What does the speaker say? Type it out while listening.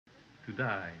to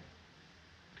die,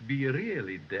 to be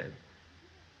really dead.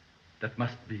 That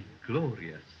must be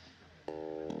glorious.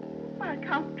 Why,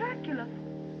 Count Dracula.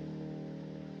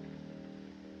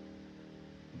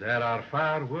 There are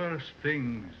far worse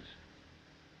things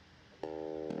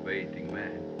waiting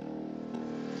man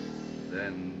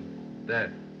than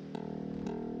death.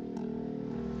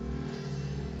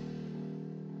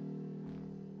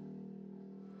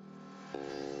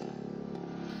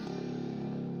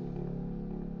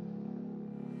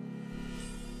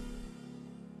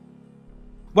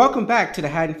 Welcome back to the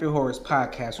Haddonfield Horrors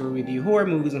podcast, where we review horror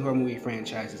movies and horror movie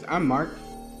franchises. I'm Mark,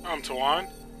 I'm Tawan.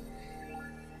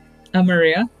 I'm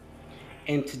Maria.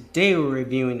 and today we're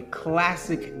reviewing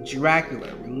classic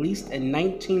Dracula, released in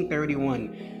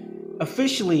 1931,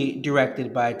 officially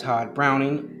directed by Todd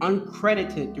Browning.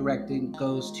 Uncredited directing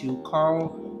goes to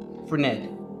Carl Ferned.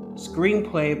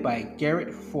 Screenplay by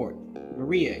Garrett Fort.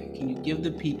 Maria, can you give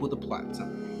the people the plot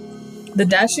summary? The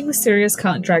dashing, mysterious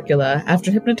Count Dracula,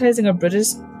 after hypnotizing a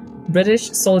British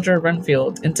soldier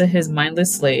Renfield into his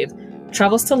mindless slave,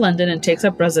 travels to London and takes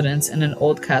up residence in an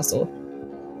old castle.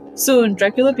 Soon,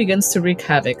 Dracula begins to wreak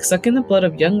havoc, sucking the blood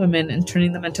of young women and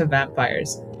turning them into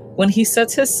vampires. When he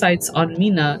sets his sights on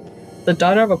Mina, the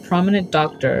daughter of a prominent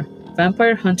doctor,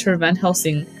 vampire hunter Van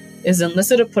Helsing is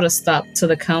enlisted to put a stop to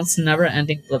the Count's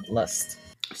never-ending bloodlust.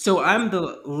 So I'm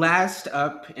the last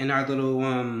up in our little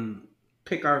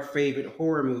pick our favorite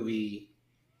horror movie,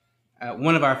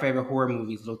 one of our favorite horror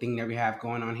movies, little thing that we have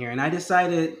going on here, and I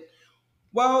decided,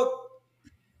 well,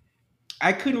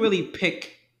 I couldn't really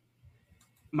pick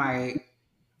my.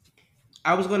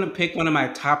 I was going to pick one of my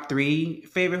top three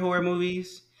favorite horror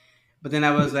movies, but then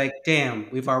I was like, damn,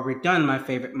 we've already done my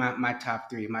top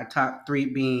three. My top three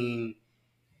being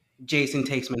Jason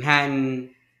Takes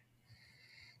Manhattan,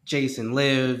 Jason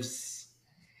Lives,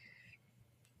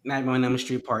 Nightmare on Elm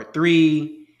Street Part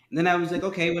 3. And then I was like,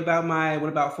 okay, what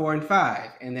about 4 and 5?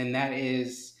 And then that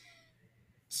is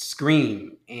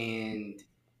Scream and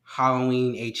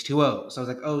Halloween H2O. So I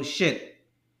was like, oh shit,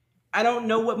 I don't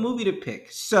know what movie to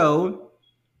pick. So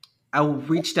I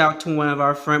reached out to one of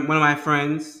my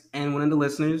friends and one of the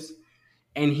listeners,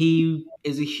 and he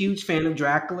is a huge fan of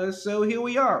Dracula. So here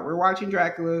we are. We're watching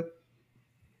Dracula.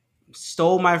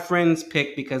 Stole my friend's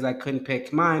pick because I couldn't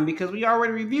pick mine because we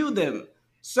already reviewed them.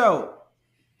 So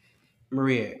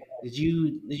Maria, did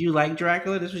you like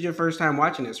Dracula? This was your first time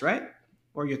watching this, right?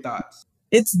 What are your thoughts?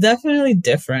 It's definitely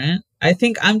different. I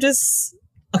think I'm just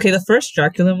okay. The first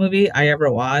Dracula movie I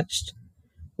ever watched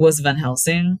was Van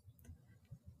Helsing,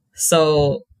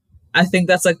 so I think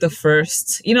that's like the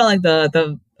first, like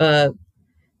the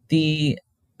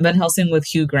Van Helsing with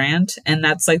Hugh Grant, and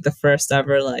that's like the first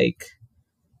ever like.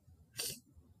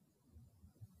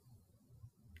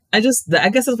 I guess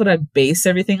that's what I base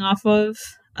everything off of.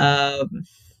 Um,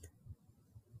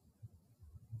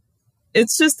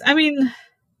 it's just, I mean,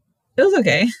 it was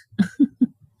okay.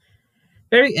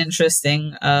 Very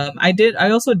interesting. I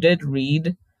also did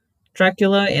read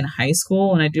Dracula in high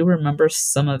school, and I do remember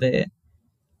some of it.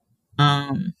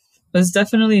 It was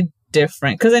definitely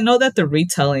different because I know that the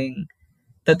retelling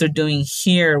that they're doing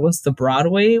here was the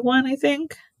Broadway one, I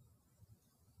think.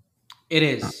 It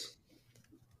is.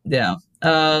 Yeah.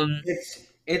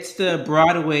 It's the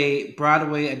Broadway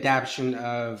adaptation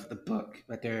of the book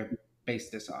that they're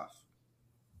based this off.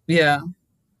 Yeah.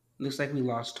 Looks like we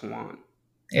lost Tawan.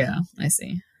 Yeah, I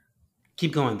see.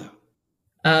 Keep going though.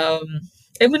 Um,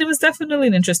 I mean, it was definitely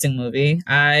an interesting movie.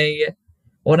 I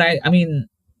mean,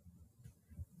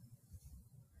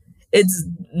 it's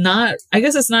not, I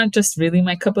guess it's not just really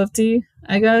my cup of tea,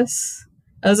 I guess.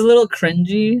 I was a little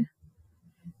cringy,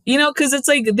 because it's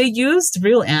like they used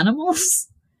real animals,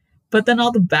 but then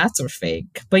all the bats are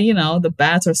fake. But, the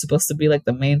bats are supposed to be like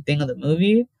the main thing of the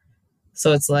movie.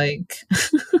 So it's like,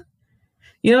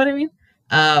 you know what I mean?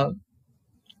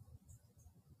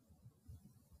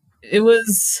 It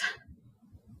was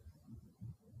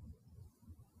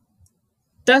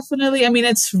definitely, I mean,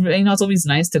 it's always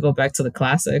nice to go back to the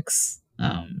classics.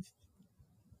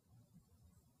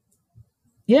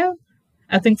 Yeah,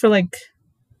 I think for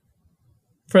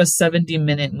a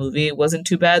 70-minute movie, it wasn't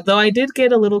too bad. Though I did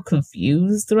get a little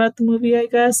confused throughout the movie, I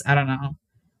guess. I don't know.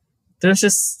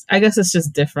 I guess it's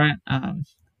just different.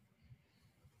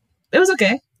 It was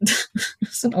okay.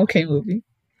 It's an okay movie.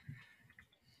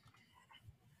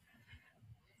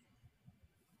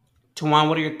 Tawan,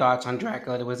 what are your thoughts on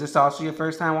Dracula? Was this also your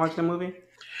first time watching the movie?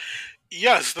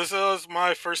 Yes, this was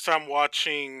my first time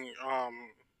watching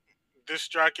this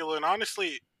Dracula, and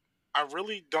honestly, I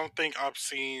really don't think I've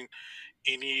seen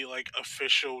any like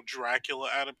official Dracula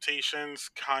adaptations.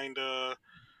 Kinda,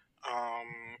 um,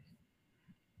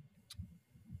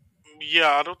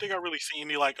 Yeah, I don't think I really see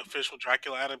any like official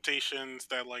Dracula adaptations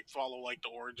that like follow like the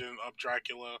origin of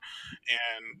Dracula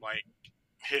and like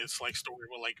his like story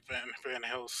with like Van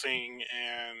Helsing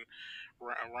and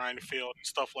Reinfeld and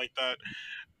stuff like that.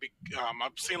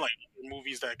 I've seen like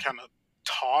movies that kind of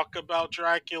talk about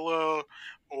Dracula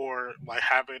or like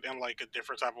have it in like a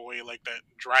different type of way, like that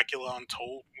Dracula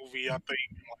Untold movie. I think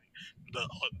the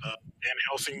Van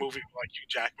Helsing movie with like Hugh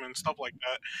Jackman, stuff like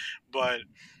that. But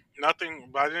nothing.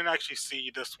 But I didn't actually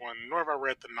see this one, nor have I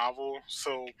read the novel.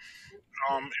 So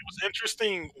it was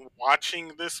interesting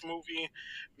watching this movie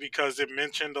because it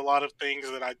mentioned a lot of things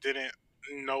that I didn't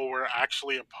know were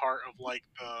actually a part of like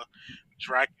the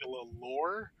Dracula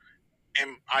lore,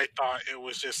 and I thought it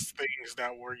was just things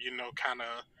that were kind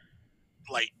of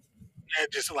like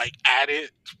just like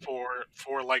added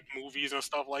for like movies and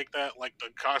stuff like that, like the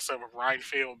concept of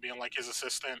Reinfeld being like his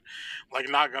assistant. Like,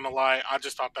 not gonna lie, I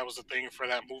just thought that was a thing for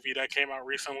that movie that came out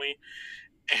recently,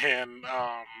 and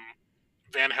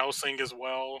Van Helsing as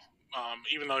well.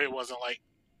 Even though it wasn't like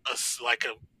like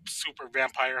a super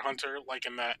vampire hunter like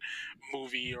in that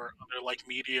movie or other like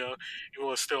media, it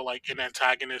was still like an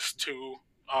antagonist to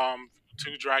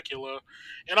Dracula,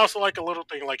 and also like a little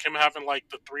thing like him having like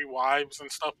the three wives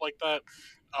and stuff like that.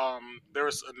 There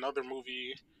was another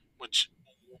movie which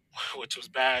which was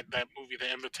bad. That movie,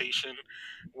 The Invitation,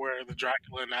 where the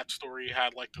Dracula in that story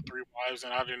had like the three wives,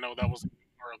 and I didn't know that was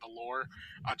part of the lore.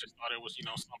 I just thought it was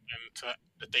something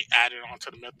that they added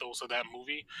onto the mythos of that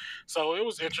movie. So it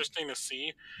was interesting to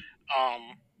see.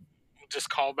 Um, just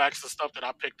callbacks to stuff that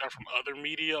I picked up from other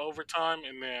media over time,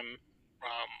 and then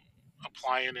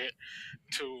applying it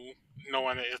to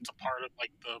knowing that it's a part of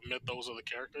like the mythos of the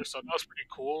character. So that was pretty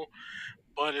cool.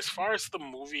 But as far as the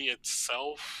movie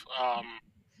itself,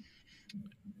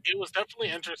 it was definitely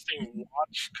interesting to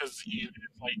watch because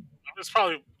it's like it's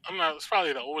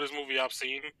probably the oldest movie I've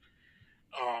seen.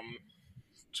 Um,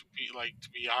 to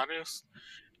be honest,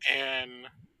 and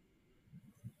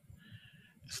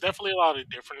it's definitely a lot of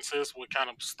differences with kind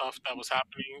of stuff that was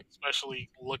happening, especially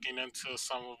looking into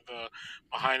some of the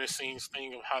behind the scenes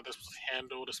thing of how this was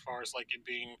handled as far as like it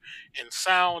being in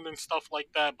sound and stuff like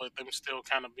that, but them still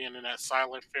kind of being in that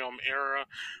silent film era.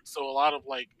 So a lot of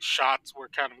like shots were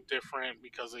kind of different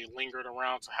because they lingered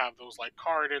around to have those like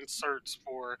card inserts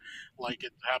for like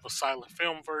it to have a silent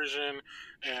film version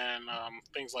and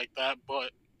things like that.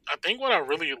 But I think what I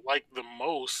really liked the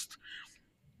most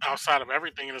outside of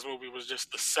everything in this movie was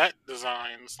just the set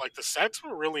designs. Like the sets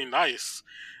were really nice.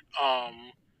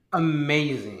 Um,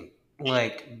 Amazing.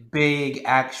 Like big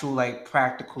actual like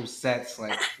practical sets,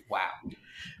 like wow.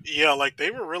 yeah, like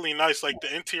they were really nice. Like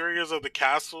the interiors of the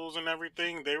castles and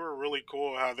everything, they were really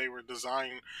cool how they were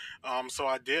designed. So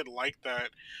I did like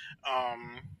that.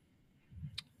 Um,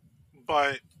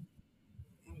 but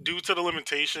due to the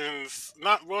limitations,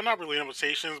 not really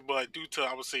limitations, but due to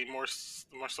I would say more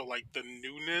so like the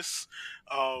newness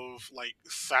of like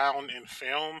sound and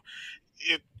film,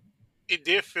 it it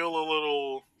did feel a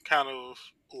little kind of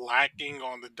lacking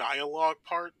on the dialogue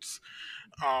parts,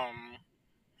 um,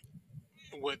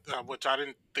 with which I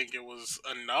didn't think it was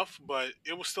enough, but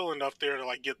it was still enough there to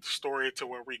like get the story to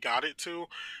where we got it to.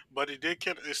 But it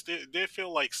did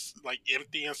feel like like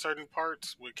empty in certain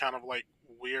parts with kind of like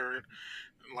weird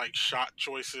like shot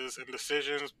choices and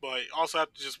decisions. But also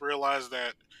have to just realize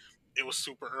that it was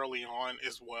super early on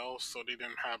as well, so they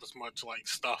didn't have as much like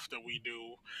stuff that we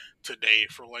do today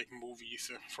for like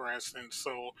movies, for instance.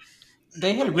 So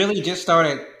They the had way, really just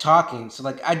started talking, so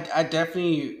like I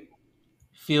definitely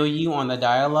feel you on the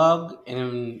dialogue,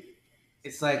 and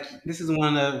it's like this is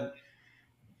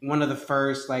one of the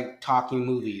first like talking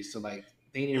movies, so like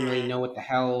they didn't really mhm, know what the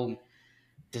hell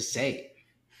to say.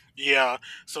 yeah,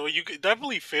 so you could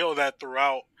definitely feel that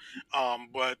throughout,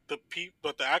 but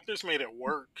but the actors made it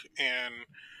work, and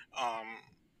um,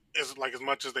 as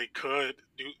much as they could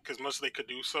do, as much as they could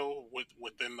do so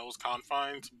within those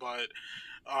confines. But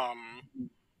um,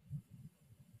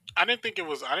 I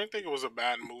didn't think it was a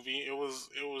bad movie. It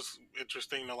was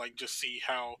interesting to like just see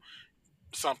how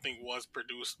something was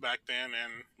produced back then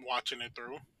and watching it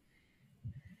through.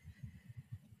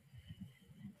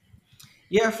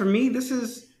 Yeah, for me, this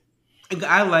is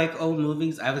I like old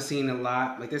movies. I've seen a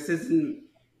lot. Like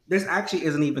this actually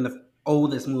isn't even the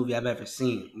oldest movie I've ever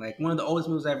seen. Like one of the oldest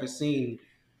movies I've ever seen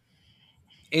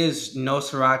is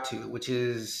Nosferatu, which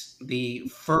is the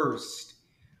first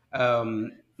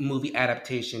movie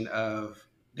adaptation of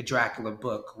the Dracula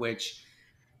book, which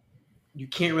you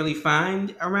can't really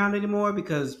find around anymore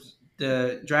because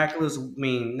the Dracula's, I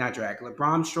mean, not Dracula,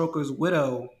 Bram Stoker's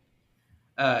widow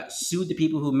sued the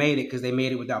people who made it because they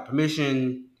made it without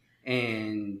permission,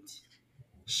 and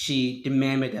she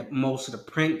demanded that most of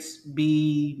the prints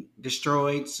be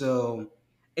destroyed. So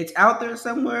it's out there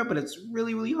somewhere, but it's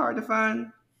really, really hard to find.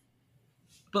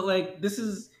 But like, this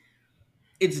is,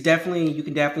 it's definitely, you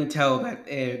can definitely tell that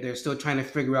they're still trying to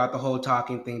figure out the whole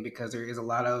talking thing, because there is a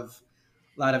lot of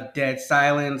dead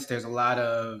silence. There's a lot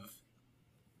of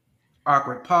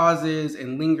awkward pauses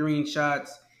and lingering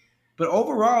shots. But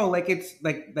overall, like, it's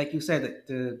like you said, that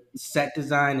the set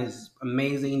design is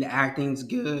amazing, the acting's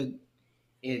good.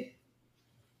 It,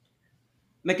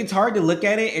 like, it's hard to look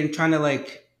at it and trying to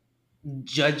like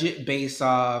judge it based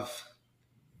off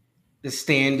the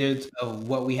standards of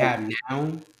what we have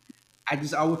now. I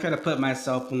just always try to put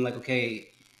myself in, like, okay,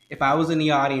 if I was in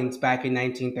the audience back in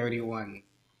 1931,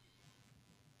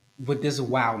 would this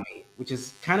wow me? Which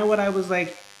is kind of what I was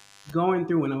like going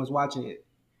through when I was watching it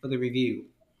for the review.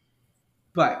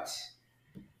 But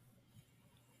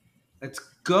let's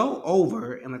go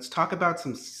over and let's talk about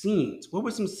some scenes. What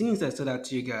were some scenes that stood out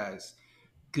to you guys?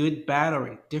 Good, bad, or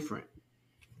indifferent?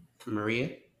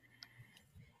 Maria?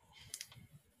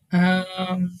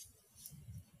 Um,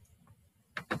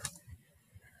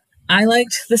 I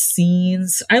liked the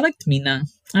scenes. I liked Mina.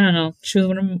 I don't know. She was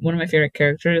one of my favorite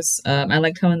characters. I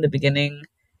liked how in the beginning,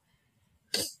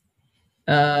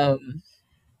 um,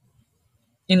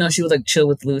 she would like chill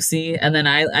with Lucy, and then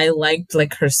I liked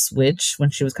like her switch when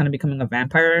she was kind of becoming a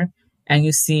vampire, and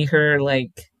you see her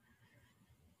like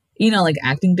like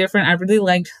acting different. I really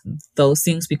liked those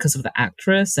things because of the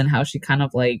actress and how she kind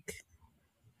of like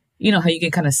how you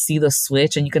can kind of see the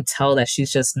switch and you can tell that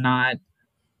she's just not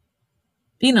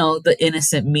the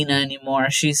innocent Mina anymore.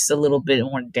 She's a little bit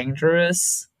more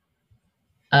dangerous.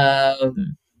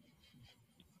 Um,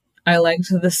 I liked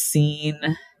the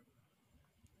scene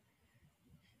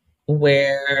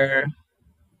where,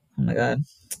 oh my god,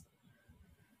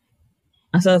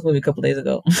 I saw this movie a couple days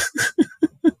ago.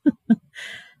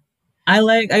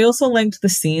 I also liked the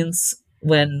scenes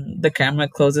when the camera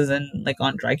closes in like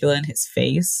on Dracula and his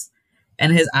face,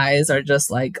 and his eyes are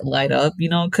just like light up,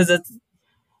 because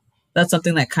that's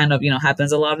something that kind of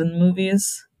happens a lot in the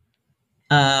movies.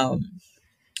 Um,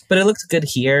 but it looked good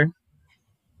here.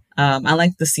 I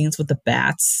like the scenes with the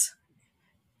bats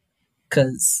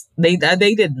because they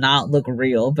did not look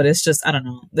real, but it's just I don't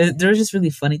know. They're just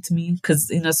really funny to me because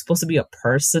it's supposed to be a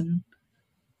person.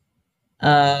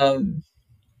 Um,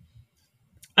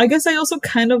 I guess I also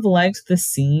kind of liked the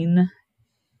scene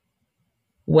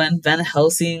when Van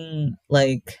Helsing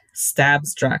like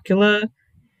stabs Dracula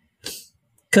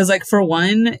because like for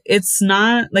one, it's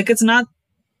not because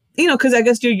I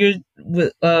guess you're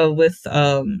with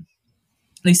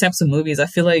these types of movies. I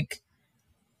feel like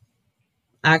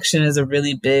action is a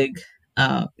really big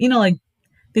like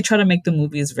they try to make the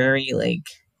movies very like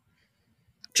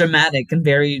dramatic and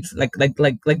very like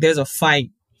there's a fight,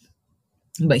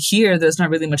 but here there's not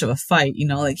really much of a fight.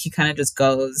 Like he kind of just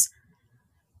goes,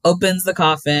 opens the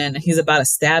coffin, he's about to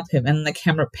stab him, and the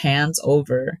camera pans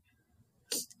over,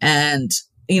 and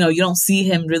you don't see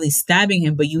him really stabbing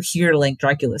him, but you hear like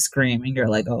Dracula scream, and you're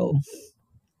like, oh,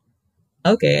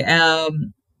 okay.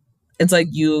 It's like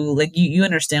you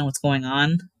understand what's going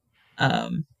on.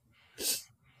 um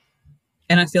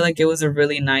and I feel like it was a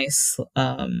really nice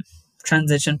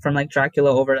transition from like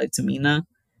Dracula over like to Mina.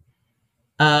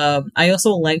 I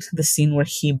also liked the scene where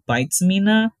he bites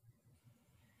Mina.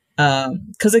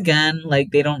 Because again,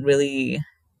 like they don't really,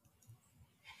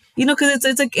 because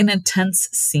it's like an intense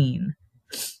scene,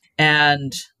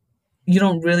 and you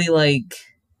don't really like,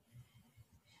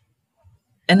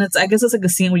 and I guess it's like a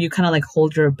scene where you kind of like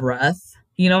hold your breath,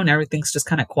 and everything's just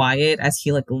kind of quiet as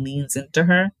he like leans into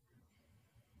her.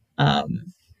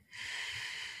 Um,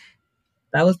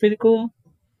 that was pretty cool.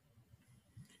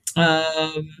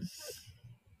 Um,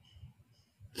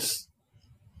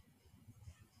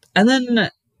 and then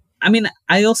I mean,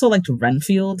 I also liked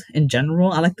Renfield in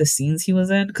general. I like the scenes he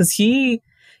was in because he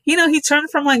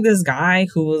turned from like this guy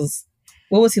who was,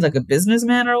 what was he, like a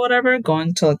businessman or whatever,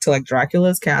 going to like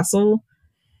Dracula's castle,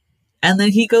 and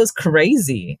then he goes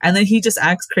crazy, and then he just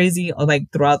acts crazy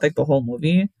like throughout like the whole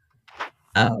movie.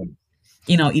 Um,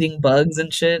 eating bugs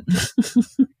and shit.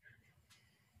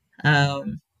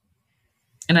 um,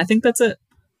 and I think that's it.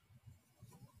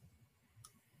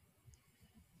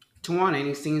 Tuan,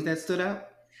 any scenes that stood out?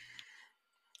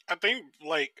 I think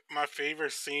like my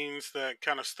favorite scenes that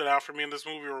kind of stood out for me in this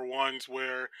movie were ones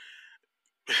where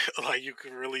like you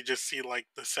could really just see like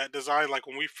the set design. Like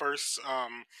when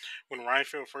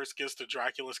Ryanfield first gets to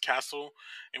Dracula's castle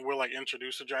and we're like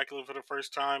introduced to Dracula for the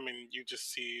first time, and you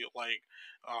just see like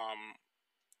um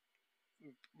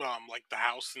like the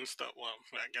house and stuff. Well,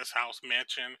 I guess house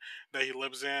mansion that he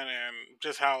lives in, and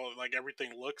just how like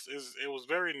everything looks is it was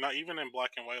very not even in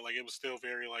black and white. Like it was still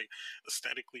very like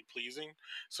aesthetically pleasing.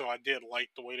 So I did like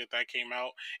the way that that came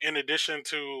out. In addition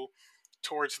to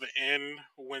towards the end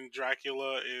when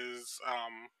Dracula is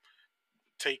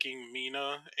taking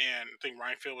Mina, and I think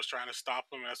Reinfeld was trying to stop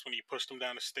him. That's when he pushed him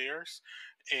down the stairs,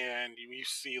 and you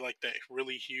see like that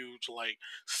really huge like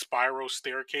spiral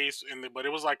staircase, but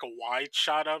it was like a wide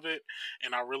shot of it,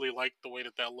 and I really liked the way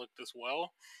that that looked as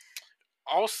well.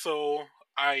 Also,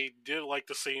 I did like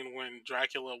the scene when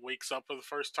Dracula wakes up for the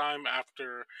first time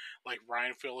after like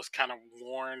Ryan Phil is kind of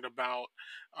warned about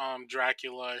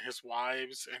Dracula and his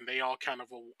wives, and they all kind of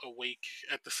awake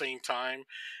at the same time,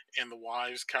 and the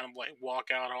wives kind of like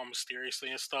walk out all mysteriously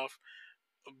and stuff.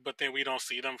 But then we don't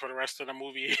see them for the rest of the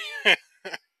movie.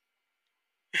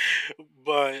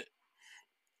 But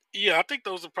yeah, I think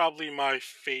those are probably my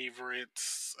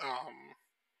favorites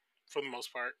for the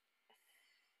most part.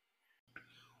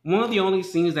 One of the only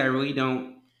scenes that I really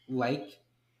don't like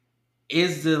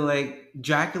is the like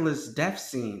Dracula's death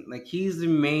scene. Like he's the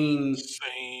main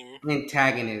Same.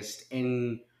 antagonist,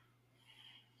 and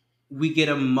we get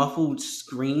a muffled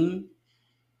scream.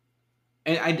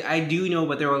 And I do know,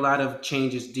 but there were a lot of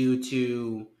changes due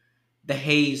to the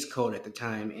Hayes Code at the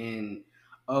time, and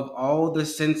of all the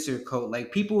censor code,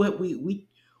 like people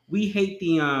we hate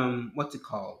the what's it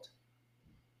called?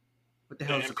 What the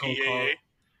The hell is the code called? MPAA.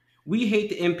 We hate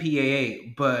the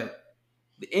MPAA, but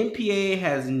the MPAA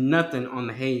has nothing on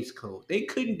the Hayes Code. They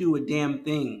couldn't do a damn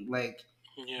thing. Like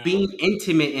Yeah. being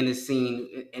intimate in a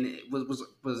scene, and it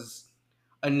was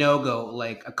a no go.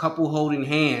 Like a couple holding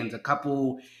hands, a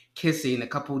couple kissing, a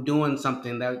couple doing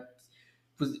something that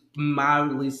was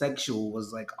mildly sexual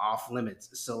was like off limits.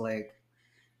 So like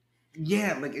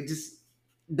yeah, like it just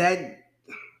that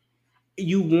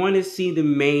you want to see the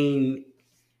main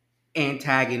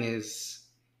antagonist.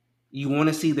 You want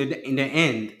to see the in the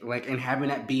end, like, and having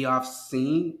that be off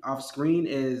screen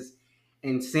is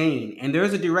insane. And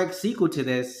there's a direct sequel to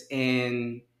this,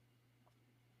 and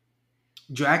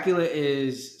Dracula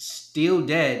is still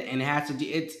dead and has to.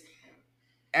 It's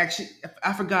actually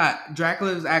I forgot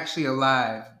Dracula is actually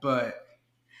alive, but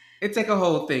it's like a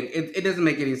whole thing. It doesn't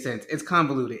make any sense. It's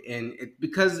convoluted, and it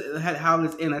because it had how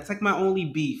this end. That's like my only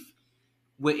beef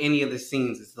with any of the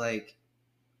scenes. It's like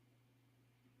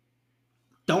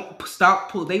don't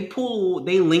stop pull.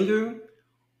 They linger,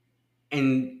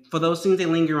 and for those scenes they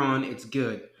linger on, it's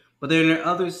good. But then there are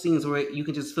other scenes where you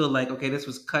can just feel like okay, this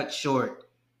was cut short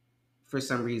for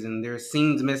some reason. There are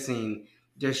scenes missing.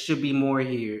 There should be more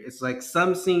here. It's like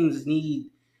some scenes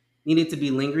needed to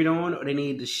be lingered on, or they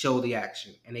needed to show the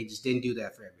action, and they just didn't do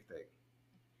that for everything.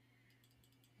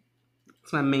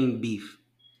 It's my main beef.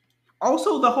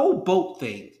 Also, the whole boat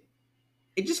thing,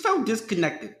 it just felt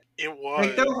disconnected. It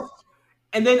Like, was.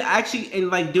 and then actually, and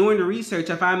like doing the research,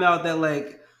 I found out that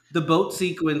like the boat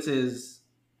sequences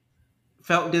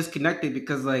felt disconnected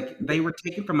because like they were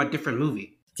taken from a different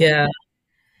movie. Yeah.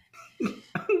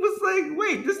 I was like,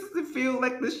 wait, this doesn't feel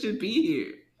like this should be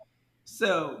here.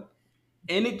 So,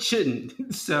 and it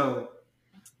shouldn't. So,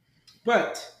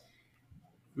 but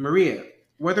Maria,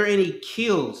 were there any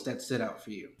kills that stood out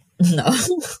for you? No.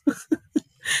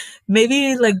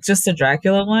 Maybe like just a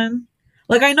Dracula one.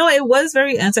 Like I know it was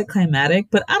very anticlimactic,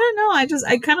 but I don't know.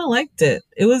 I kind of liked it.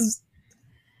 It was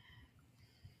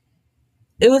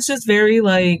just very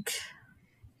like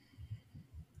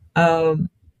um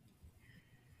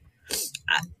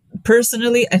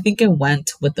personally I think it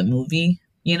went with the movie,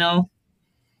 you know.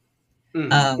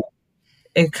 Mm-hmm. Um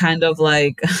it kind of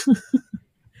like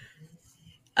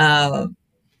um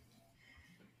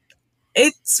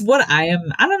it's what I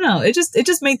don't know. It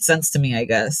just made sense to me, I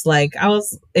guess. Like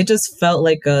it just felt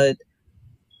like a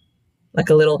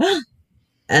little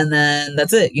and then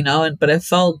that's it, you know. And but it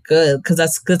felt good because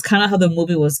that's kind of how the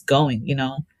movie was going, you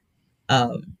know.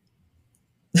 Um,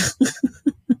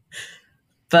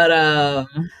 but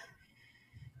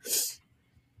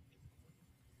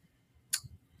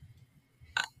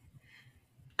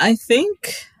I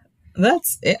think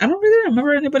that's it. I don't really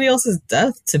remember anybody else's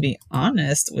death, to be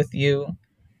honest with you.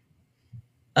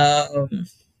 Um,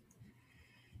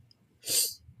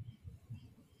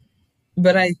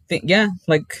 but I think yeah,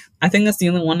 like I think that's the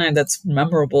only one that's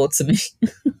memorable to me.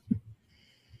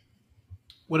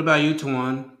 What about you,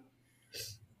 Tawan?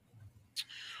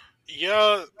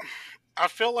 Yeah, I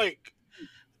feel like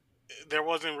there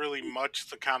wasn't really much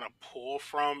to kind of pull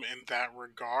from in that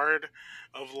regard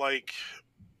of like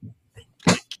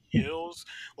kills.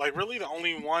 Like really the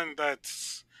only one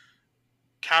that's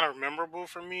kind of memorable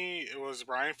for me, it was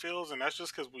Ryan Fields, and that's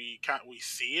just because we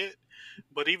see it.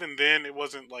 But even then, it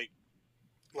wasn't like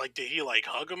did he like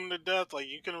hug him to death? Like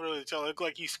you couldn't really tell. It looked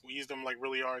like he squeezed him like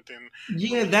really hard. Then when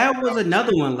Yeah, we came that was out,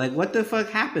 another one. Like, what the fuck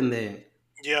happened there?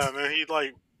 yeah, and then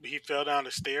he fell down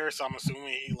the stairs. So I'm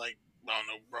assuming he like I don't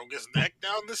know broke his neck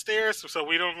down the stairs. So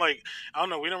we don't like I don't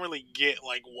know. We don't really get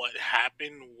like what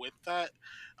happened with that.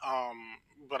 Um,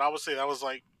 but I would say that was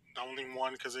like the only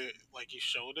one because it like he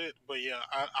showed it. But yeah,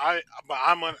 I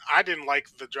didn't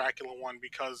like the Dracula one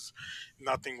because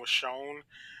nothing was shown.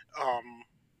 Um,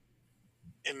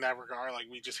 in that regard, like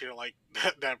we just hear like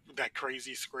that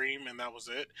crazy scream and that was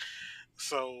it.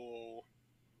 So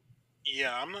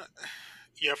yeah, I'm not.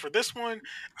 Yeah, for this one,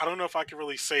 I don't know if I can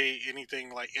really say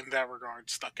anything like in that regard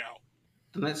stuck out.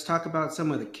 And let's talk about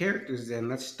some of the characters then.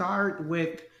 Let's start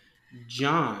with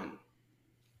John.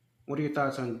 What are your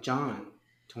thoughts on John,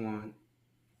 Tuan?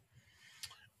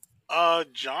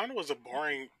 John was a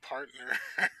boring partner.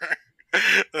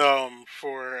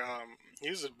 For he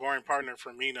was a boring partner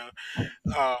for Mina.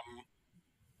 Um,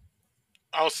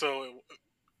 also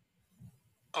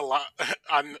a lot.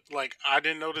 I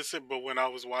didn't notice it, but when I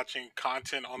was watching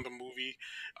content on the movie,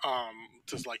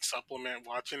 to like supplement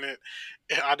watching it,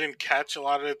 I didn't catch a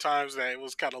lot of the times that it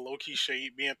was kind of low key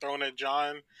shade being thrown at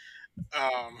John.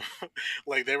 Um,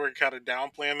 like they were kind of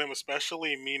downplaying them,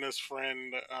 especially Mina's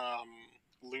friend,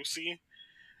 Lucy.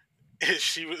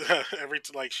 She was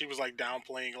like she was like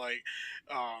downplaying like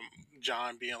um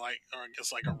John being like or I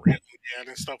guess like a random dad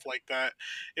and stuff like that.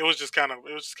 It was just kind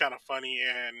of funny,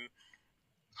 and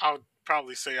I would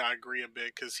probably say I agree a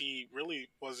bit because he really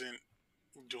wasn't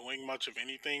doing much of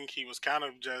anything. He was kind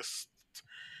of just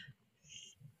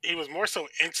he was more so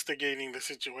instigating the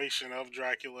situation of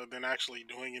Dracula than actually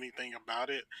doing anything about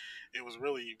it. It was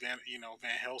really Van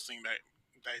Helsing that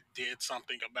did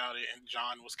something about it, and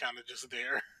John was kind of just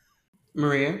there.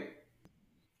 Maria?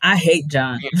 I hate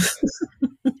John.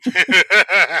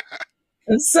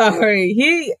 I'm sorry.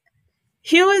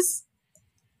 He was,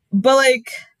 but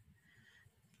like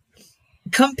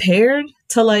compared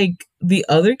to like the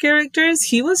other characters,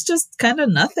 he was just kind of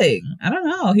nothing. I don't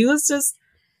know. He was just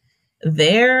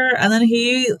there, and then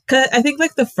cause I think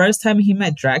like the first time he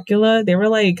met Dracula, they were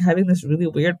like having this really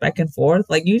weird back and forth.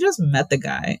 Like you just met the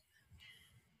guy.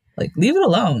 Like leave it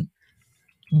alone.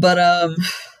 But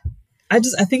I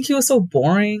think he was so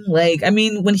boring. Like I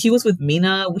mean, when he was with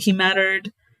Mina, he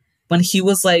mattered. When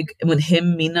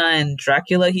him, Mina, and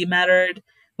Dracula, he mattered.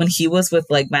 When he was with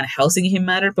like Van Helsing, he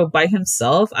mattered. But by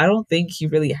himself, I don't think he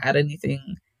really had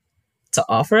anything to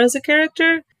offer as a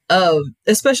character.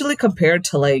 Especially compared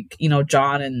to like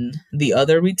John and the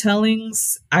other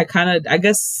retellings. I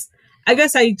guess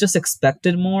I just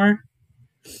expected more.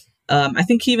 I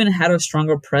think he even had a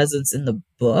stronger presence in the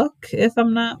book, if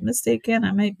I'm not mistaken.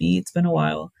 I might be. It's been a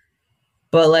while.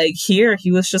 But like here, he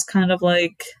was just kind of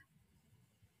like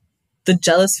the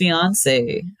jealous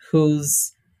fiance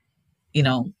who's, you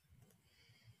know,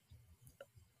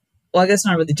 well, I guess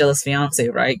not really jealous fiance,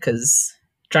 right? Because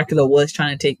Dracula was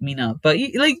trying to take Mina, but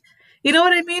like, you know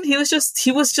what I mean? He was just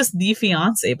the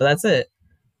fiance, but that's it.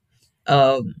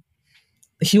 Um,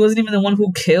 he wasn't even the one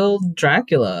who killed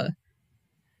Dracula.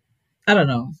 I don't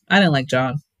know. I didn't like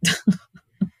John.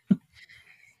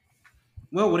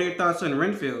 Well, what are your thoughts on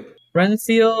Renfield?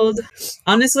 Renfield.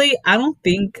 Honestly, I don't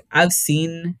think I've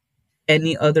seen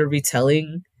any other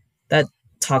retelling that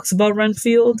talks about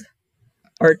Renfield,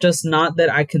 or just not that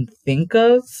I can think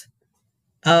of.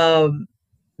 Um,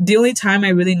 the only time I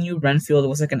really knew Renfield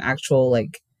was like an actual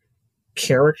like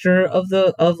character of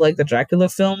like the Dracula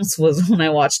films was when I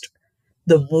watched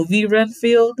the movie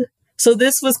Renfield. So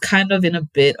this was kind of in a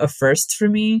bit a first for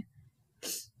me,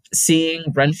 seeing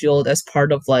Renfield as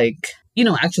part of like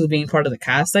actually being part of the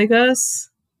cast, I guess.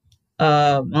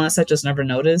 Unless I just never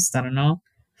noticed, I don't know.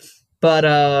 But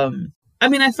I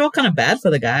mean, I felt kind of bad for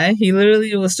the guy. He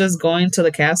literally was just going to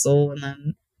the castle, and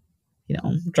then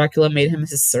Dracula made him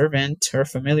his servant or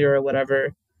familiar or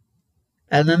whatever.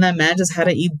 And then that man just had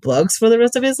to eat bugs for the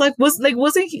rest of his life.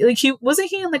 Wasn't he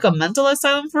in like a mental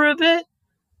asylum for a bit?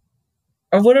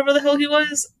 Or whatever the hell he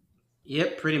was?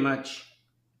 Yep, pretty much.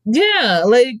 Yeah,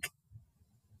 like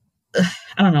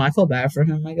I don't know, I feel bad for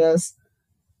him, I guess.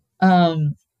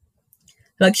 Um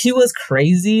like he was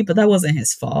crazy, but that wasn't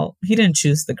his fault. He didn't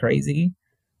choose the crazy.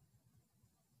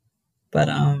 But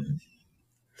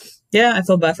yeah, I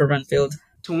feel bad for Renfield.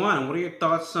 Tuan, what are your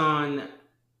thoughts on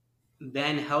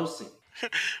Van Helsing?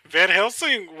 Van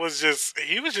Helsing was just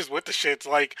with the shits.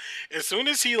 Like as soon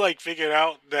as he like figured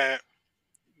out that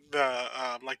the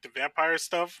like the vampire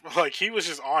stuff, like he was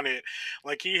just on it.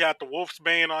 Like he had the wolf's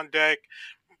bane on deck.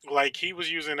 Like he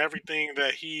was using everything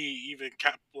that he even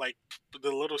kept, like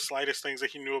the little slightest things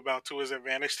that he knew about to his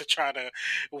advantage to try to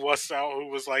wuss out who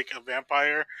was like a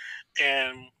vampire.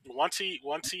 And once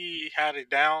he had it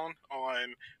down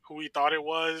on who he thought it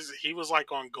was, he was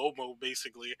like on go mode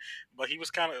basically. But he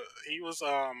was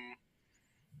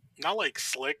not like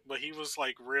slick, but he was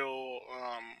like real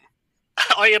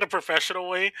like in a professional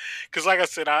way. Because like I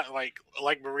said, I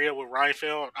like Maria with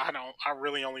Reinfeld. I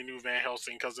really only knew Van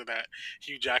Helsing because of that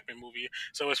Hugh Jackman movie.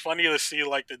 So it's funny to see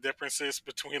like the differences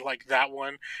between like that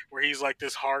one where he's like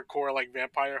this hardcore like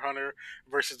vampire hunter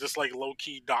versus this like low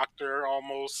key doctor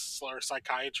almost or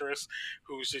psychiatrist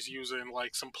who's just using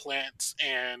like some plants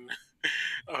and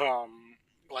um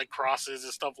like crosses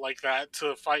and stuff like that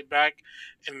to fight back.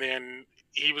 And then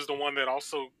he was the one that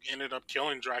also ended up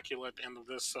killing Dracula at the end of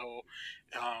this. So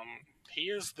he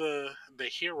is the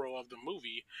hero of the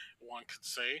movie, one could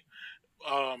say.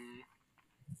 Um,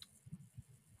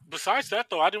 Besides that,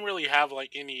 though, I didn't really have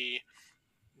like any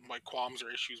like qualms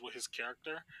or issues with his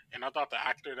character, and I thought the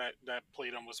actor that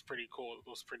played him was pretty cool. It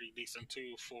was pretty decent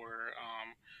too for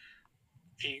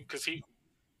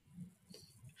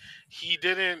he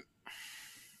didn't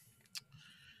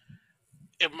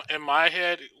in my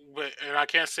head, but and I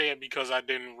can't say it because I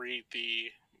didn't read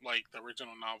the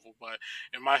original novel, but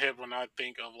in my head when I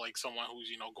think of like someone who's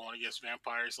going against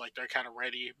vampires, like they're kind of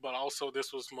ready, but also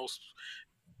this was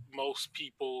most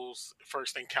people's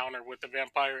first encounter with the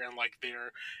vampire and like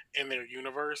they're in their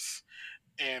universe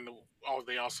and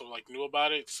they also like knew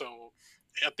about it, so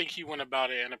I think he went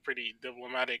about it in a pretty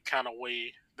diplomatic kind of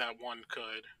way that one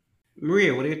could.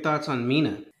 Maria, what are your thoughts on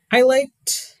Mina? I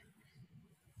liked.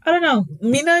 I don't know.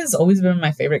 Mina has always been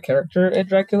my favorite character in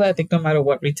Dracula. I think no matter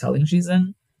what retelling she's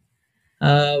in.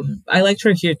 I liked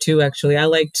her here too. Actually, I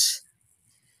liked.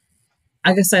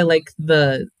 I guess I like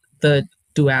the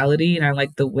duality, and I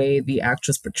like the way the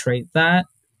actress portrayed that.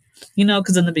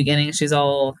 Because in the beginning she's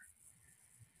all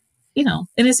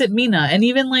innocent Mina, and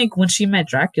even like when she met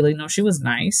Dracula, she was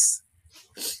nice.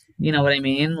 You know what I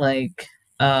mean? Like,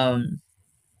 and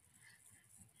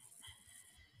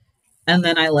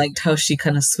then I liked how she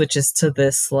kind of switches to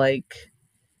this like,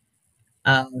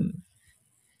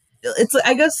 it's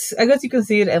I guess you can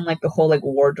see it in like the whole like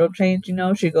wardrobe change.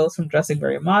 She goes from dressing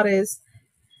very modest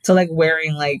to like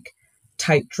wearing like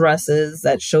tight dresses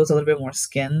that shows a little bit more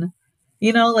skin.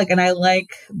 Like, and I like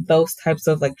those types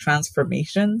of like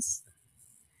transformations.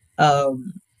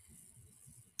 Um,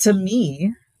 to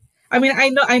me, I mean, I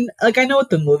know what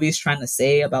the movie's trying to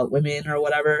say about women or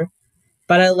whatever,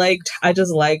 but I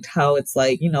just liked how it's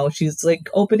like, she's like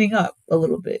opening up a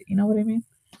little bit. You know what I mean?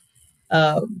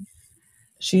 Um,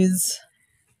 she's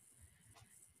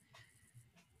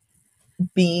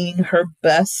being her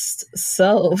best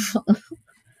self.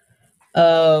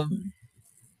 um,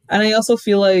 and I also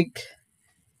feel like,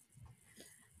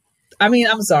 I mean,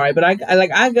 I'm sorry, but I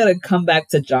gotta come back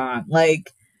to John.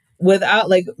 Like, without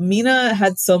like Mina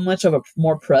had so much of a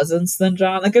more presence than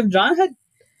John. Like,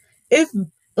 if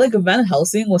like Van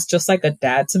Helsing was just like a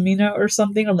dad to Mina or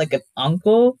something, or like an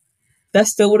uncle, that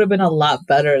still would have been a lot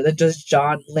better than just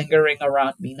John lingering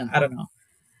around Mina. I don't know,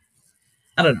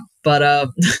 but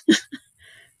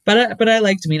but I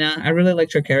liked Mina. I really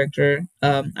liked her character.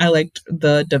 I liked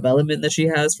the development that she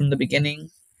has from the beginning.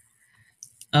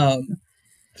 Um,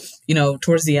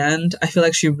 towards the end, I feel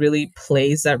like she really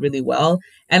plays that really well,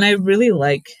 and I really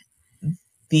like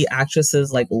the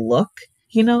actress's like look.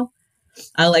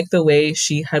 I like the way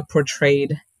she had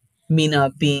portrayed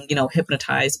Mina being,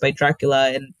 hypnotized by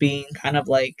Dracula and being kind of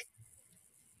like,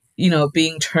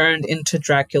 being turned into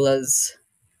Dracula's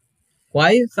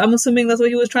wife. I'm assuming that's what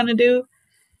he was trying to do.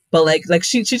 But like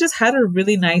she just had a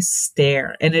really nice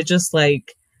stare, and it just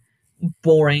like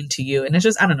boring to you, and it's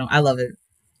just I don't know, I love it.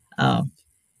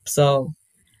 So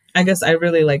I guess I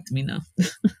really liked Mina.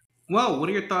 Well, what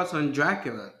are your thoughts on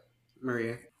Dracula,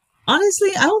 Maria?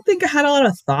 Honestly, I don't think I had a lot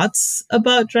of thoughts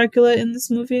about Dracula in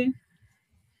this movie.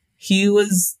 He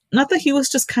was not that he was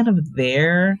just kind of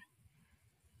there,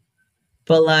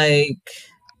 but like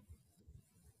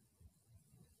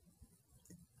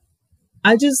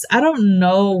I don't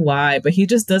know why, but he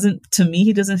just doesn't to me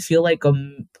he doesn't feel like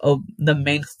the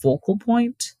main focal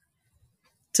point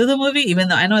to the movie, even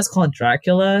though I know it's called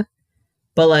Dracula,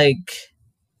 but like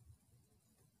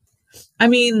I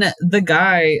mean the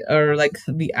guy or like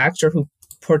the actor who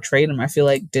portrayed him I feel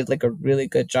like did like a really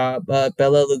good job. Bela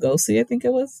Lugosi, I think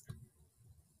it was.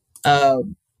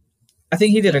 Um I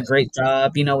think he did a Yes. great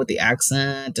job, with the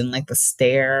accent and like the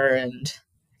stare and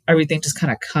everything just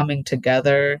kind of coming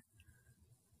together.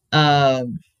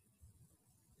 Um,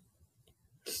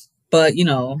 but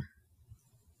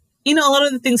a lot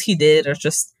of the things he did are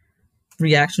just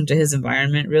reaction to his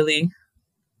environment, really.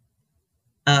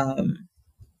 Um,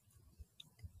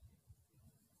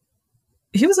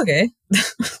 he was okay.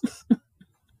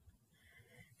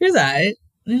 He was alright,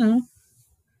 you know.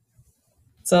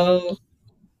 So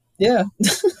yeah.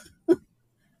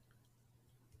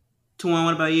 Tuan,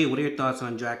 what about you? What are your thoughts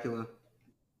on Dracula?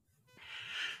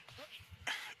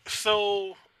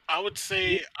 So I would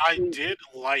say I did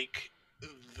like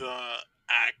the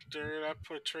actor that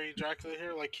portrayed Dracula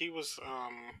here. Like he was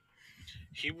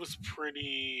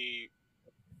pretty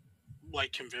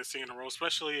like convincing in a role,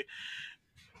 especially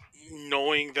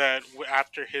knowing that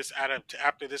after this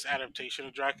adaptation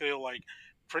of Dracula, like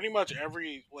pretty much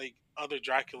every like other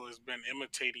Dracula has been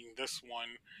imitating this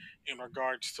one in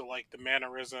regards to like the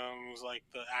mannerisms, like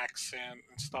the accent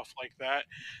and stuff like that.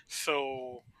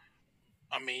 So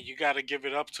I mean, you got to give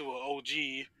it up to an OG,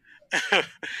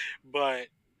 but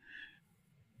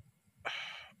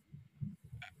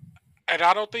and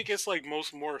I don't think it's like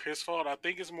most more of his fault. I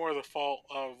think it's more the fault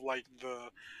of like the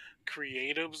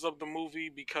creatives of the movie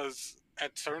because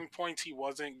at certain points he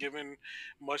wasn't given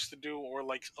much to do or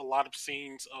like a lot of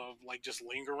scenes of like just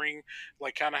lingering,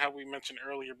 like kind of how we mentioned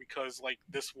earlier, because like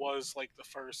this was like the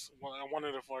first one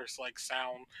of the first like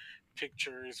sound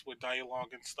pictures with dialogue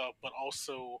and stuff, but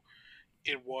also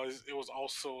it was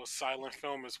also a silent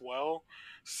film as well.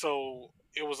 So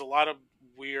it was a lot of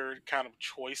weird kind of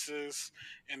choices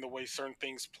in the way certain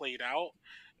things played out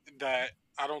that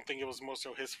I don't think it was most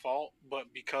of his fault,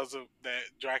 but because of that,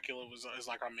 Dracula was is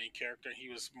like our main character. He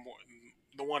was more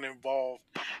the one involved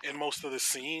in most of the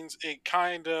scenes. It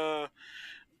kind of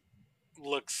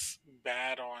looks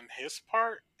bad on his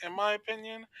part, in my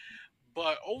opinion.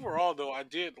 But overall, though, I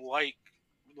did like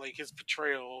his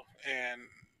portrayal and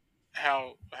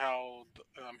how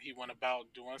he went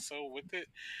about doing so with it.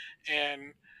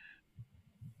 And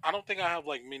I don't think I have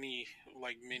many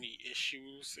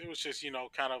issues. It was just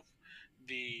kind of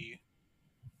the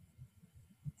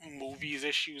movies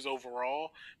issues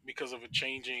overall because of a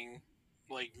changing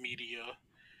like media,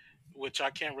 which I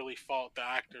can't really fault the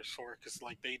actors for because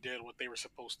like they did what they were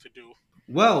supposed to do.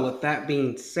 Well, with that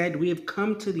being said, we have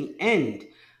come to the end,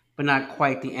 but not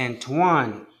quite the end.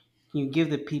 Tuan, can you give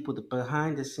the people the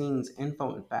behind the scenes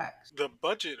info and facts? The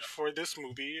budget for this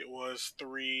movie was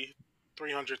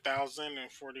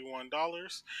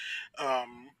 $300,041.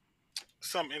 Um,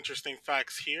 some interesting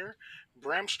facts here.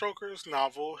 Bram Stoker's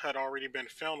novel had already been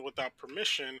filmed without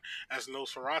permission as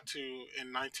Nosferatu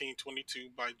in 1922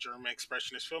 by German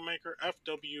expressionist filmmaker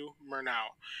F.W. Murnau.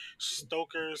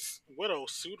 Stoker's widow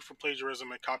sued for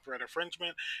plagiarism and copyright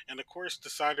infringement, and the courts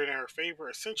decided in her favor,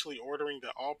 essentially ordering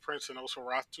that all prints in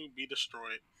Nosferatu be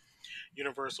destroyed.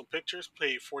 Universal Pictures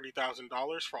paid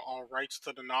 $40,000 for all rights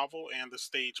to the novel and the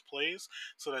stage plays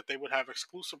so that they would have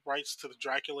exclusive rights to the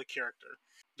Dracula character.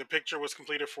 The picture was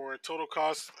completed for a total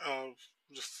cost of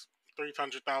just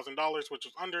 $300,000, which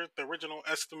was under the original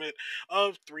estimate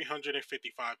of $355,000.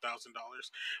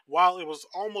 While it was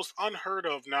almost unheard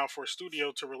of now for a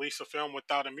studio to release a film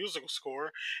without a musical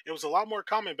score, it was a lot more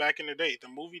common back in the day. The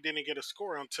movie didn't get a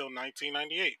score until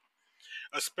 1998.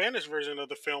 A Spanish version of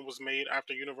the film was made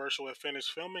after Universal had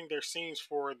finished filming their scenes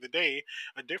for the day.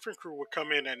 A different crew would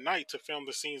come in at night to film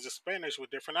the scenes in Spanish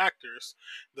with different actors.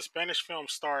 The Spanish film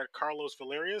starred Carlos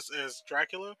Valerias as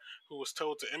Dracula, who was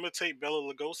told to imitate Bela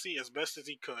Lugosi as best as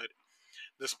he could.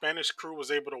 The Spanish crew was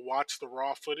able to watch the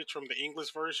raw footage from the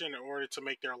English version in order to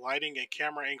make their lighting and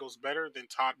camera angles better than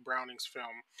Todd Browning's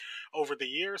film. Over the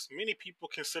years, many people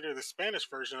consider the Spanish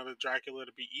version of the Dracula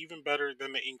to be even better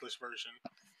than the English version.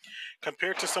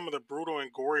 Compared to some of the brutal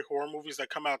and gory horror movies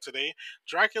that come out today,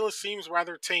 Dracula seems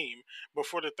rather tame.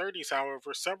 Before the 30s,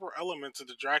 however, several elements of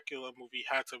the Dracula movie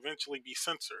had to eventually be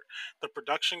censored. The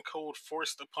production code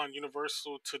forced upon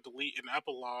Universal to delete an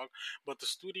epilogue, but the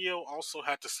studio also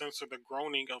had to censor the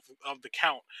groaning of the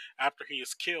Count after he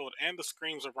is killed and the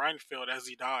screams of Reinfeld as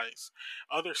he dies.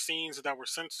 Other scenes that were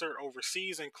censored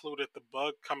overseas included the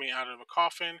bug coming out of a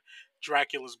coffin,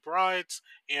 Dracula's brides,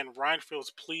 and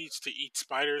Reinfeld's pleas to eat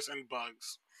spiders and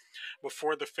bugs.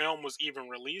 Before the film was even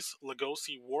released,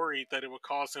 Lugosi worried that it would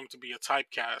cause him to be a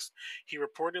typecast. He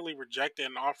reportedly rejected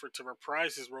an offer to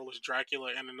reprise his role as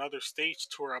Dracula in another stage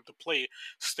tour of the play,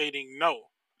 stating,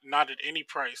 "No, not at any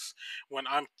price. When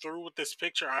I'm through with this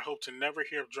picture, I hope to never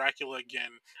hear of Dracula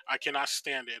again. I cannot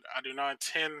stand it. I do not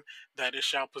intend that it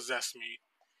shall possess me."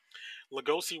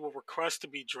 Lugosi will request to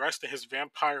be dressed in his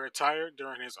vampire attire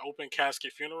during his open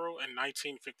casket funeral in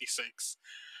 1956.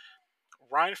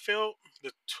 Reinfeldt,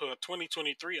 the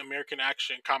 2023 American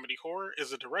action comedy horror,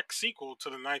 is a direct sequel to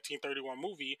the 1931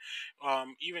 movie,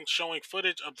 even showing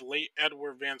footage of the late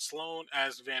Edward Van Sloan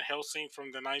as Van Helsing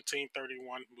from the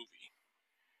 1931 movie.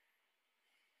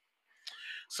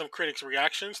 Some critics'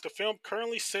 reactions. The film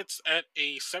currently sits at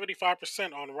a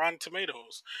 75% on Rotten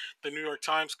Tomatoes. The New York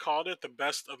Times called it the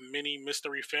best of many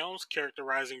mystery films,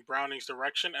 characterizing Browning's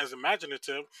direction as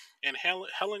imaginative and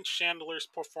Helen Chandler's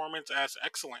performance as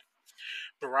excellent.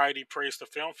 Variety praised the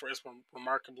film for its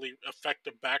remarkably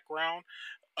effective background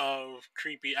of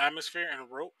creepy atmosphere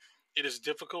and wrote, "It is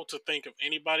difficult to think of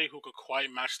anybody who could quite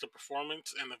match the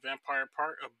performance and the vampire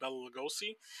part of Bela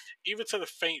Lugosi, even to the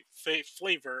faint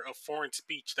flavor of foreign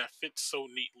speech that fits so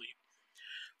neatly."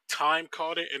 Time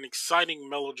called it an exciting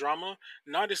melodrama,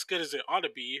 not as good as it ought to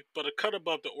be, but a cut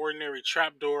above the ordinary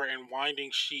trapdoor and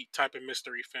winding sheet type of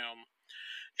mystery film.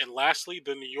 And lastly,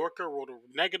 The New Yorker wrote a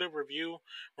negative review,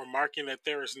 remarking that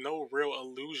there is no real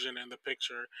illusion in the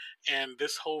picture, and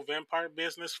this whole vampire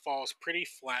business falls pretty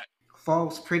flat.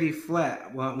 Falls pretty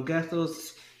flat. Well, I guess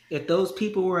those if those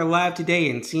people were alive today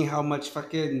and seeing how much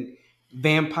fucking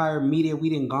vampire media we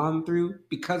didn't gone through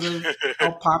because of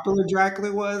how popular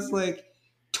Dracula was, like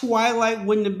Twilight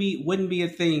wouldn't be a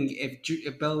thing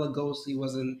if Bela Lugosi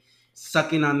wasn't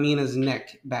sucking on Mina's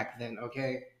neck back then.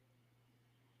 Okay,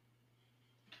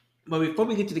 but before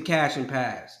we get to the cash and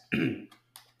pass,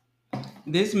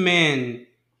 this man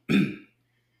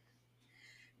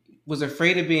was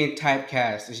afraid of being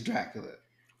typecast as Dracula.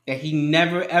 That he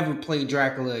never ever played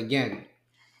Dracula again.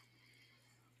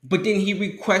 But then he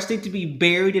requested to be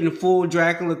buried in a full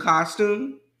Dracula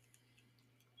costume?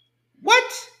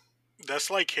 What? That's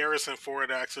like Harrison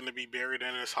Ford asking to be buried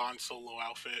in his Han Solo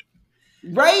outfit.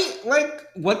 Right? Like,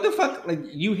 what the fuck? Like,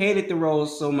 you hated the role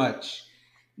so much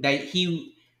that he's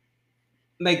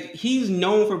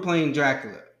known for playing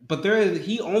Dracula. But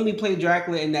he only played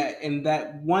Dracula in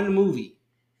that one movie.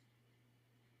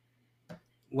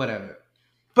 Whatever.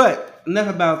 But enough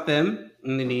about them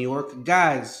in the New York.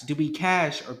 Guys, do we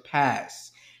cash or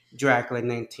pass Dracula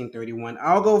 1931?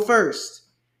 I'll go first.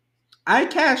 I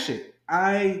cash it.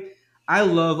 I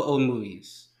love old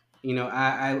movies.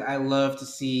 I love to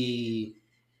see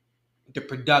the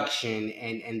production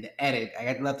and the edit.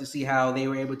 I'd love to see how they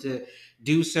were able to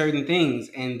do certain things.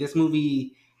 And this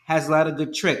movie has a lot of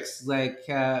good tricks. Like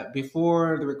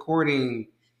before the recording,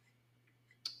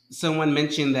 someone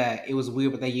mentioned that it was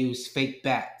weird, but they used fake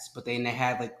bats, but then they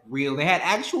had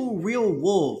actual real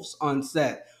wolves on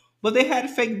set, but they had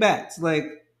fake bats. Like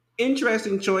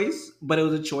interesting choice, but it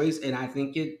was a choice, and I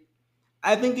think it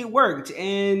worked.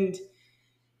 And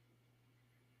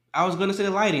I was gonna say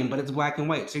the lighting, but it's black and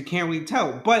white, so you can't really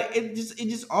tell. But it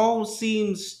just all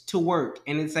seems to work,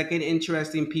 and it's like an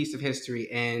interesting piece of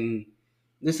history. And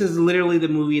this is literally the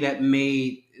movie that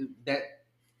made that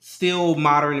still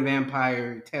modern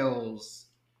vampire tales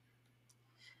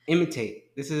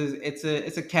imitate. It's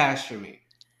a cash for me.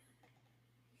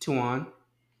 Tuan.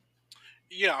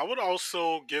 Yeah, I would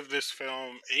also give this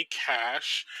film a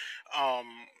cash.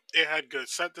 It had good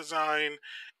set design,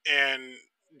 and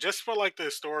just for like the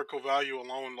historical value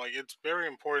alone, like it's very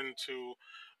important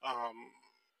um,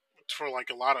 for like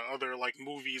a lot of other like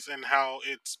movies and how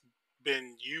it's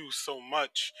been used so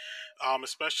much,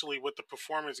 especially with the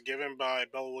performance given by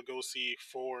Bela Lugosi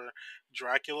for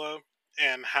Dracula,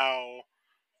 and how,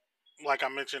 like I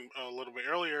mentioned a little bit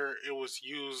earlier, it was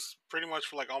used pretty much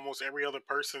for like almost every other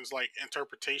person's like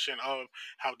interpretation of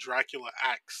how Dracula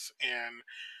acts, and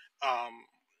um,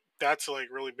 that's like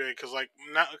really big because like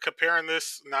not comparing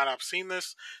this, not I've seen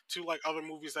this to like other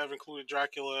movies that have included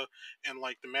Dracula and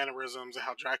like the mannerisms and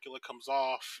how Dracula comes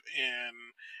off and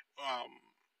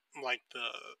like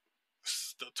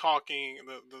the talking,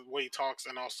 the way he talks,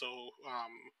 and also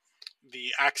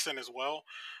the accent as well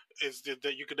is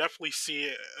that you could definitely see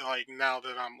it like now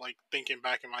that I'm like thinking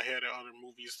back in my head at other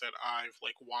movies that I've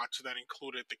like watched that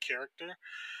included the character.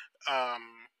 Um,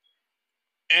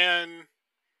 and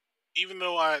even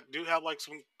though I do have like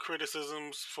some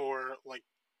criticisms for like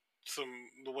some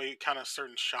the way kind of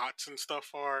certain shots and stuff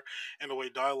are and the way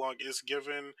dialogue is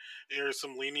given, there's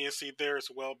some leniency there as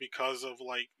well because of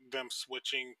like them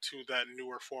switching to that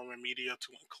newer form of media to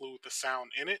include the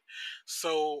sound in it.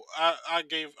 So I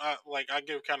give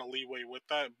kind of leeway with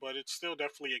that, but it's still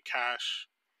definitely a cash.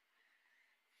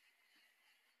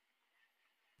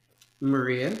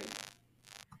 Maria.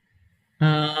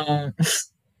 Um,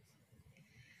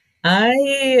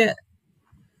 I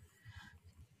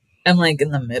am like in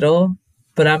the middle,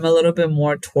 but I'm a little bit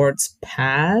more towards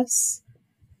pass.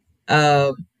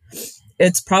 Um,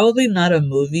 it's probably not a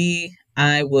movie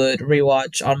I would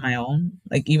rewatch on my own,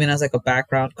 like even as like a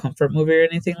background comfort movie or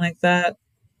anything like that.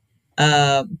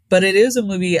 But it is a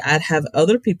movie I'd have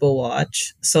other people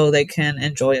watch so they can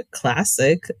enjoy a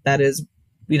classic that is,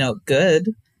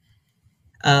 good.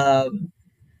 Um,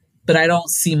 but I don't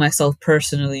see myself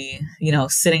personally,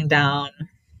 sitting down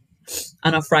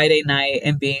on a Friday night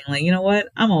and being like, you know what,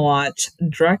 I'm gonna watch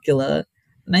Dracula,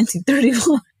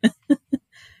 1931.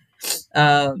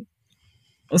 Um,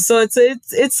 so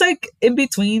it's like in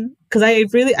between because I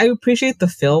appreciate the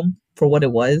film for what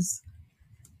it was.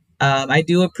 I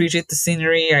do appreciate the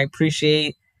scenery. I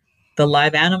appreciate the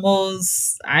live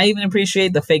animals. I even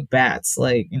appreciate the fake bats,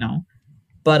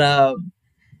 but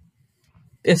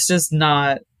it's just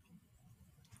not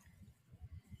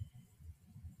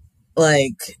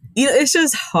like it's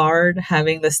just hard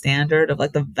having the standard of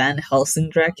like the Van Helsing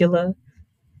Dracula,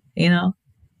 you know.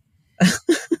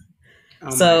 Oh my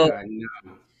So god,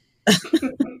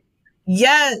 no.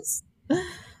 yes,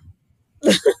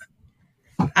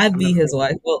 I'd I'm be gonna his pray for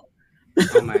wife. you. Well,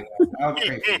 Oh my god, I'll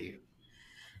pray for you.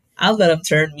 I'll let him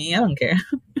turn me. I don't care.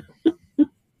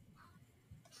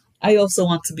 I also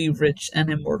want to be rich and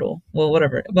immortal. Well,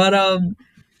 whatever. But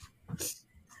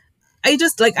I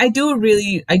just like I do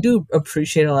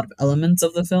appreciate a lot of elements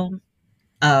of the film.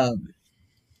 Um,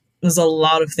 there's a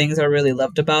lot of things I really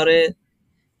loved about it,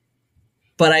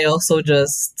 but I also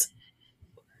just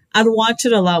I'd watch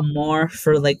it a lot more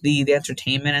for like the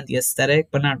entertainment and the aesthetic,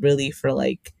 but not really for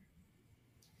like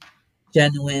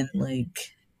genuine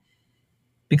like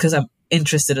because I'm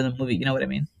interested in the movie. You know what I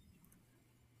mean?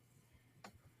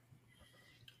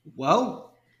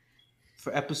 Well,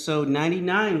 for episode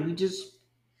 99, we just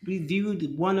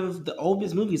reviewed one of the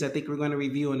oldest movies I think we're going to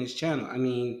review on this channel. I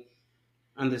mean,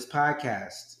 on this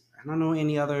podcast. I don't know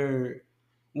any other.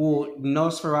 Well,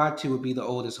 Nosferatu would be the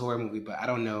oldest horror movie, but I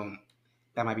don't know.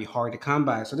 That might be hard to come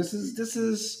by. So this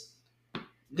is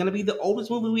gonna be the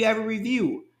oldest movie we ever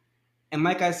review. And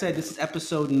like I said, this is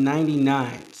episode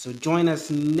 99. So join us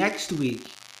next week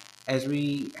as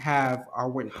we have our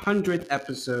 100th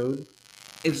episode.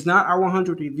 It's not our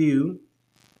 100th review,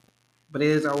 but it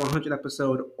is our 100th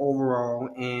episode overall.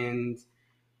 And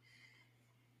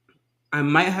I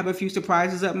might have a few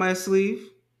surprises up my sleeve.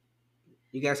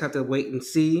 You guys have to wait and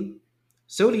see.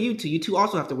 So do you two. You two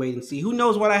also have to wait and see. Who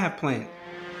knows what I have planned?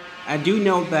 I do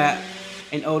know that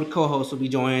an old co-host will be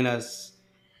joining us.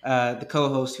 The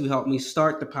co-host who helped me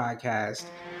start the podcast,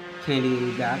 Kennedy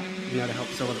will be back, to help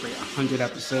celebrate 100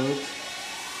 episodes.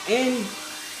 And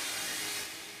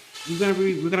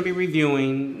we're gonna be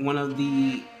reviewing one of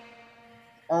the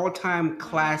all-time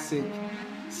classic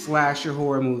slasher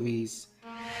horror movies,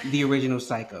 the original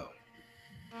Psycho.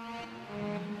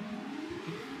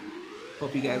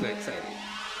 Hope you guys are excited.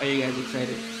 Are you guys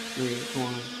excited? Maria, come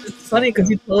on. It's funny because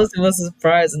you told us it was a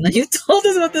surprise, and then you told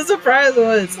us what the surprise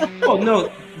was. Oh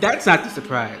no, that's not the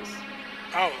surprise.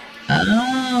 Oh,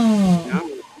 Oh.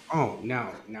 No. Oh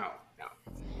no.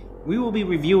 We will be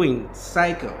reviewing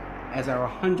Psycho as our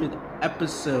 100th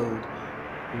episode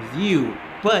review,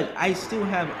 but I still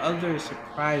have other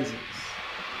surprises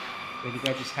that you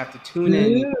guys just have to tune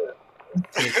in.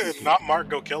 not Mark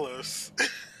go kill us.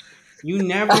 You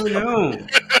never know.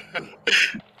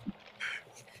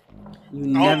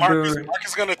 You Oh, never. Mark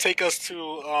is gonna take us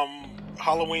to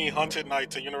Halloween Haunted Night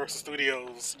to Universal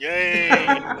Studios. Yay!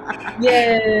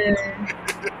 Yay!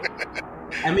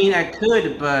 I mean, I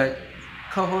could, but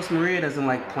co-host Maria doesn't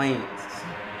like planes.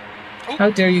 How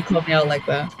dare you call me out like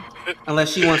that?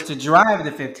 Unless she wants to drive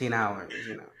the 15 hours,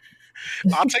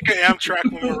 I'll take an Amtrak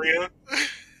with Maria.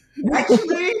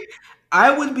 Actually,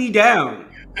 I would be down.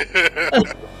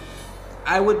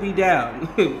 I would be down.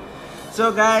 So,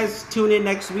 guys, tune in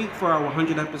next week for our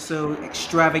 100 episode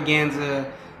extravaganza.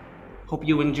 Hope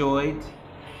you enjoyed.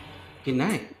 Good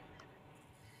night.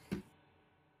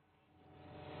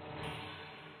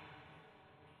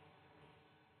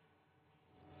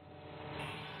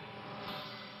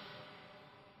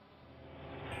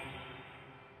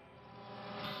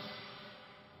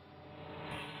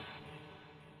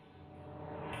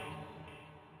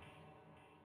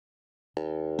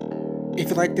 If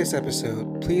you like this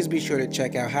episode, please be sure to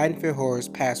check out Haddonfield Horror's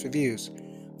past reviews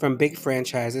from big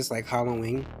franchises like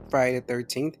Halloween, Friday the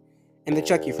 13th, and the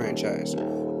Chucky franchise,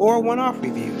 or one-off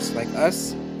reviews like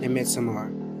Us and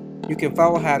Midsommar. You can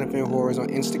follow Haddonfield Horrors on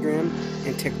Instagram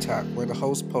and TikTok, where the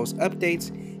host posts updates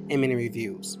and mini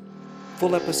reviews.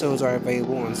 Full episodes are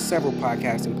available on several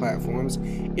podcasting platforms.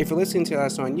 If you're listening to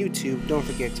us on YouTube, don't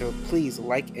forget to please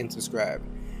like and subscribe.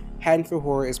 Haddonfield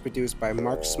Horror is produced by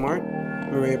Mark Smart,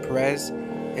 Maria Perez,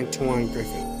 and Tuan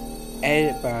Griffin.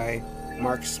 Edited by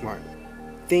Mark Smart.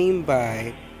 Theme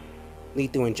by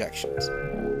lethal injections.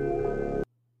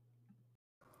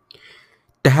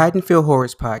 The Haddonfield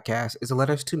Horrors podcast is a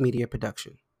Letters to Media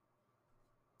production.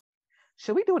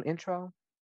 Should we do an intro?